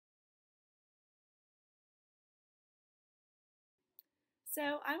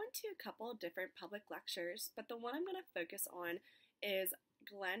So I went to a couple of different public lectures, but the one I'm going to focus on is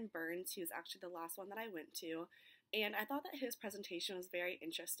Glenn Burns. He was actually the last one that I went to. And I thought that his presentation was very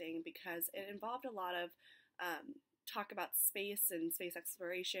interesting because it involved a lot of talk about space and space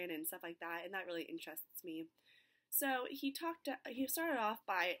exploration and stuff like that, and that really interests me. So he started off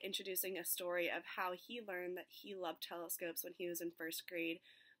by introducing a story of how he learned that he loved telescopes when he was in first grade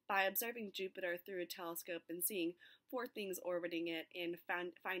by observing Jupiter through a telescope and seeing four things orbiting it and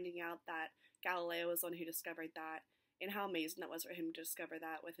finding out that Galileo was the one who discovered that and how amazing that was for him to discover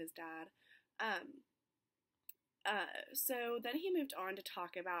that with his dad. Um, so then he moved on to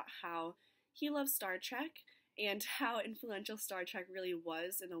talk about how he loves Star Trek and how influential Star Trek really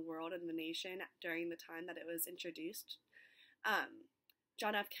was in the world and the nation during the time that it was introduced. Um,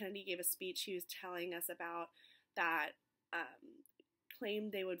 John F. Kennedy gave a speech. He was telling us about that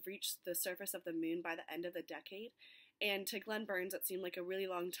claimed they would reach the surface of the moon by the end of the decade. And to Glenn Burns, it seemed like a really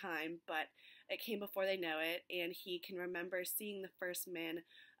long time, but it came before they know it. And he can remember seeing the first man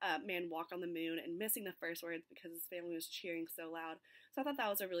walk on the moon and missing the first words because his family was cheering so loud. So I thought that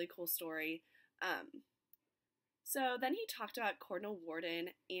was a really cool story. So then he talked about Cardinal Worden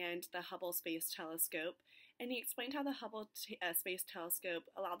and the Hubble Space Telescope, and he explained how the Hubble Space Telescope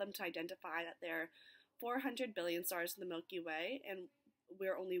allowed them to identify that there are 400 billion stars in the Milky Way, and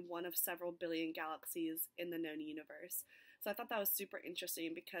we're only one of several billion galaxies in the known universe. So I thought that was super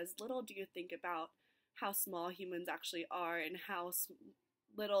interesting because little do you think about how small humans actually are and how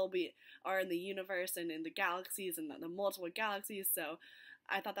little we are in the universe and in the galaxies and the multiple galaxies. So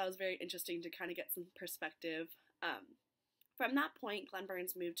I thought that was very interesting to kind of get some perspective. From that point, Glenn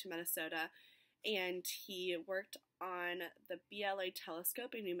Burns moved to Minnesota and he worked on the BLA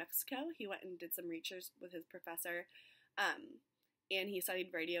telescope in New Mexico. He went and did some research with his professor, and he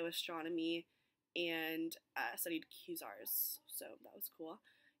studied radio astronomy and studied quasars, so that was cool.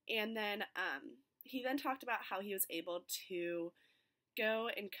 And then he then talked about how he was able to go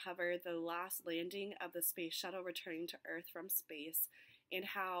and cover the last landing of the space shuttle returning to Earth from space, and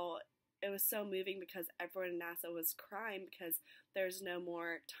how it was so moving because everyone in NASA was crying because there's no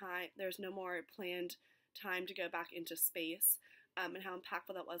more planned time to go back into space, and how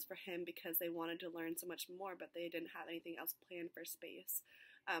impactful that was for him because they wanted to learn so much more, but they didn't have anything else planned for space.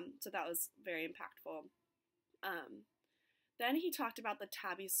 So that was very impactful. Then he talked about the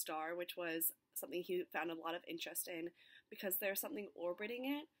Tabby star, which was something he found a lot of interest in because there's something orbiting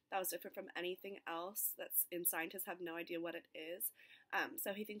it that was different from anything else and scientists have no idea what it is.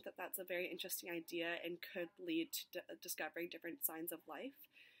 So he thinks that that's a very interesting idea and could lead to discovering different signs of life.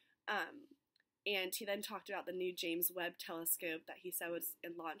 And he then talked about the new James Webb telescope that he said was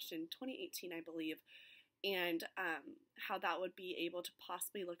launched in 2018, I believe, and how that would be able to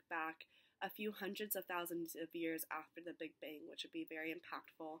possibly look back a few hundreds of thousands of years after the Big Bang, which would be very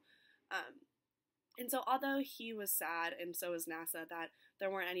impactful. And so although he was sad, and so was NASA, that there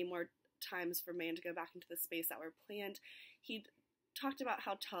weren't any more times for man to go back into the space that were planned, he talked about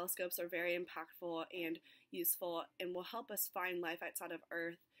how telescopes are very impactful and useful and will help us find life outside of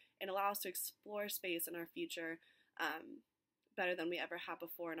Earth and allow us to explore space in our future better than we ever have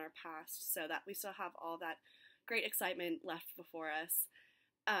before in our past, so that we still have all that great excitement left before us.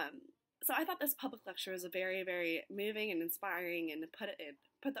 So I thought this public lecture was a very, very moving and inspiring, and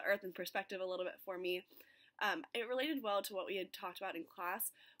put the Earth in perspective a little bit for me. It related well to what we had talked about in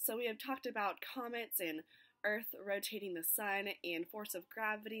class. So we have talked about comets and Earth rotating the sun and force of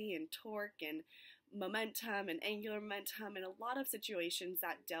gravity and torque and momentum and angular momentum and a lot of situations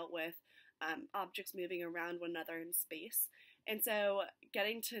that dealt with objects moving around one another in space. And so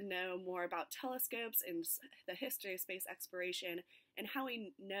getting to know more about telescopes and the history of space exploration and how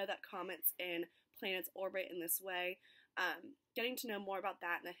we know that comets and planets orbit in this way, getting to know more about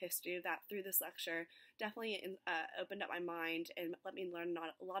that and the history of that through this lecture definitely opened up my mind and let me learn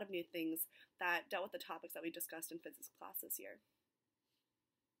a lot of new things that dealt with the topics that we discussed in physics class this year.